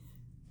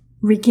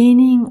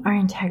regaining our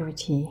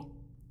integrity.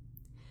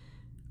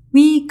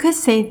 We could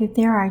say that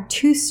there are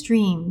two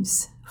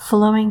streams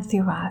flowing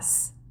through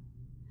us.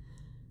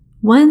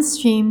 One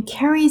stream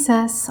carries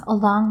us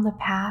along the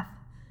path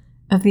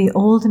of the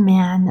old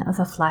man of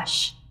the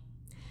flesh.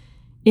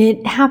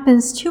 It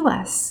happens to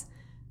us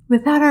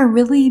without our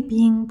really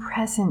being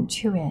present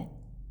to it.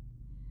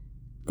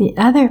 The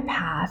other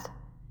path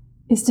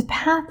is the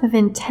path of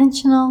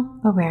intentional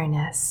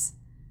awareness,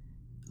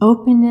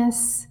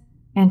 openness,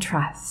 and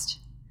trust.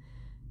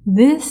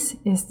 This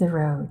is the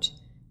road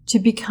to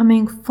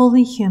becoming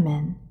fully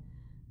human,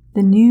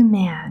 the new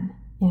man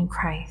in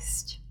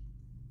Christ.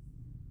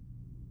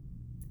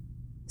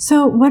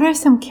 So, what are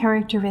some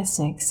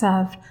characteristics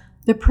of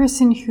the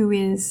person who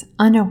is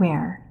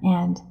unaware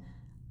and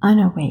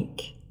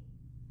unawake?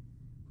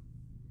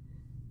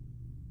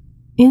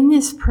 In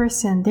this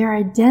person, there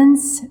are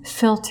dense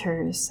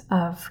filters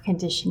of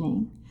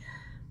conditioning.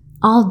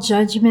 All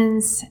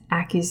judgments,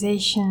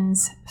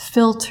 accusations,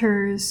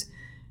 filters,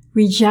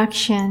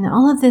 rejection,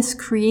 all of this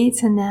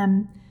creates in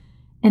them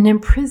an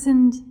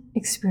imprisoned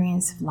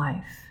experience of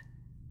life.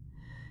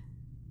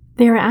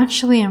 They are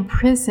actually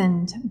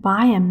imprisoned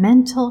by a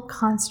mental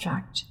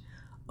construct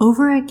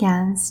over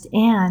against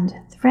and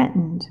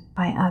threatened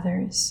by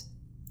others.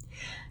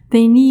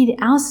 They need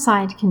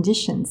outside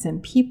conditions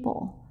and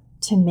people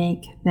to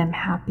make them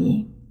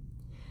happy.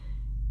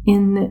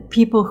 In the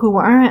people who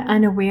are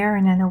unaware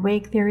and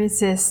unawake, there is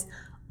this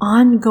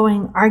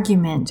ongoing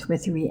argument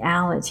with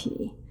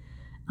reality.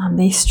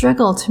 They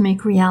struggle to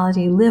make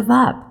reality live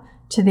up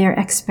to their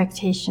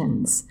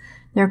expectations.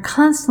 They're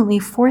constantly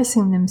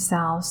forcing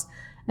themselves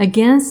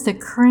against the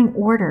current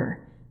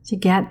order to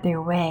get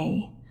their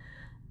way.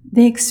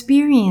 They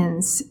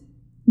experience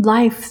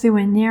life through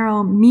a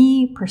narrow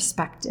me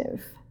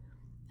perspective.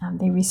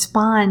 They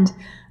respond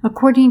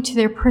according to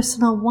their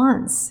personal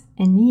wants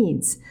and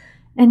needs,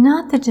 and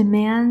not the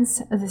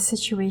demands of the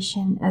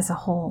situation as a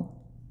whole.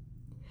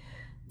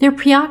 They're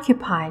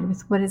preoccupied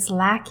with what is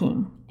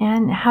lacking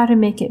and how to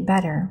make it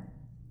better.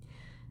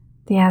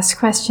 They ask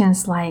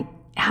questions like,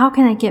 how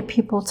can I get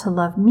people to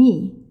love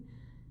me?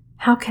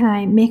 How can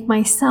I make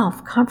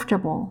myself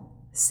comfortable,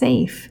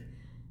 safe,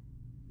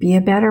 be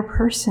a better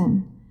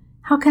person?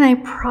 How can I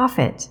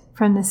profit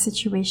from the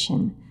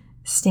situation,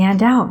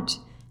 stand out?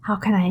 How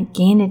can I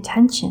gain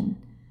attention?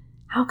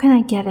 How can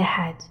I get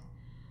ahead?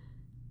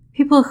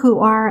 People who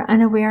are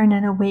unaware and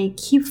unawake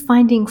keep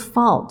finding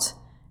fault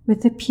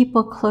with the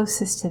people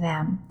closest to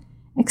them,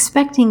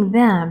 expecting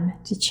them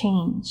to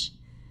change.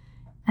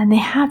 And they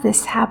have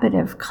this habit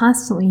of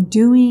constantly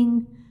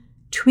doing,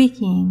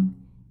 tweaking,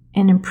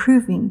 and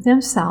improving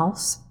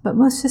themselves, but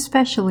most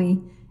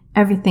especially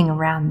everything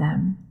around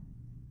them.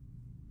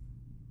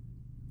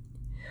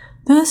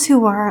 Those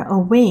who are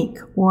awake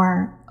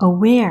or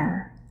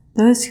aware,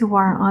 those who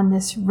are on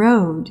this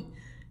road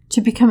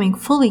to becoming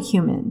fully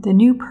human, the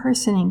new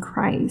person in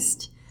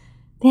Christ,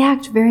 they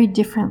act very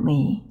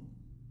differently.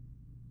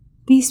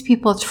 These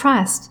people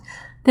trust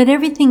that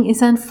everything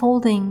is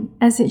unfolding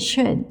as it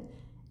should,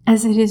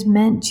 as it is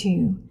meant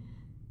to,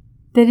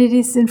 that it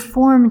is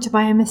informed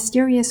by a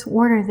mysterious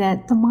order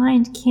that the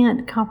mind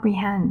can't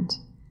comprehend.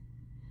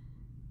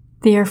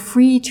 They are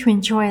free to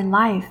enjoy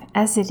life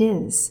as it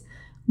is,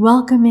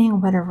 welcoming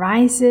what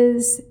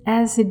arises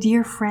as a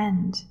dear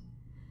friend.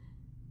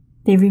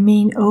 They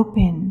remain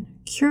open,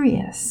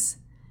 curious,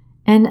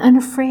 and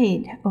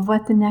unafraid of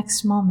what the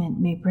next moment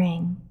may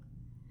bring.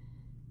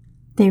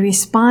 They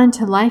respond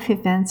to life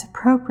events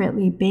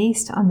appropriately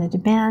based on the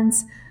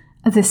demands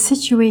of the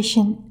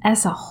situation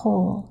as a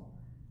whole.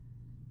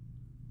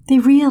 They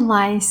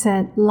realize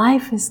that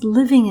life is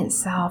living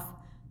itself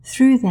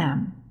through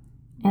them,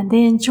 and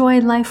they enjoy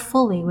life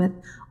fully with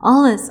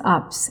all its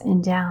ups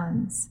and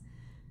downs.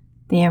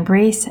 They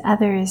embrace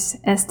others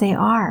as they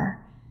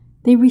are.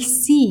 They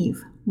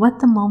receive what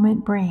the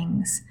moment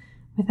brings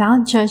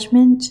without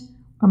judgment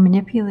or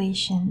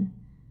manipulation,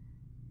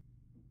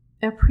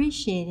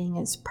 appreciating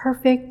its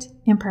perfect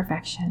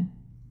imperfection.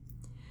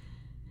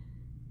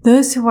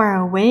 Those who are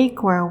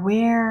awake or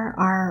aware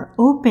are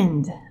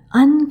opened,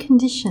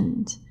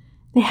 unconditioned.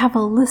 They have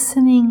a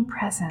listening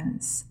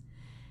presence.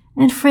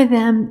 And for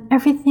them,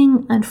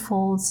 everything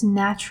unfolds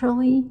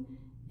naturally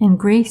and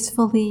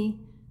gracefully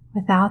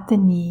without the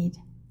need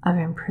of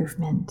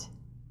improvement.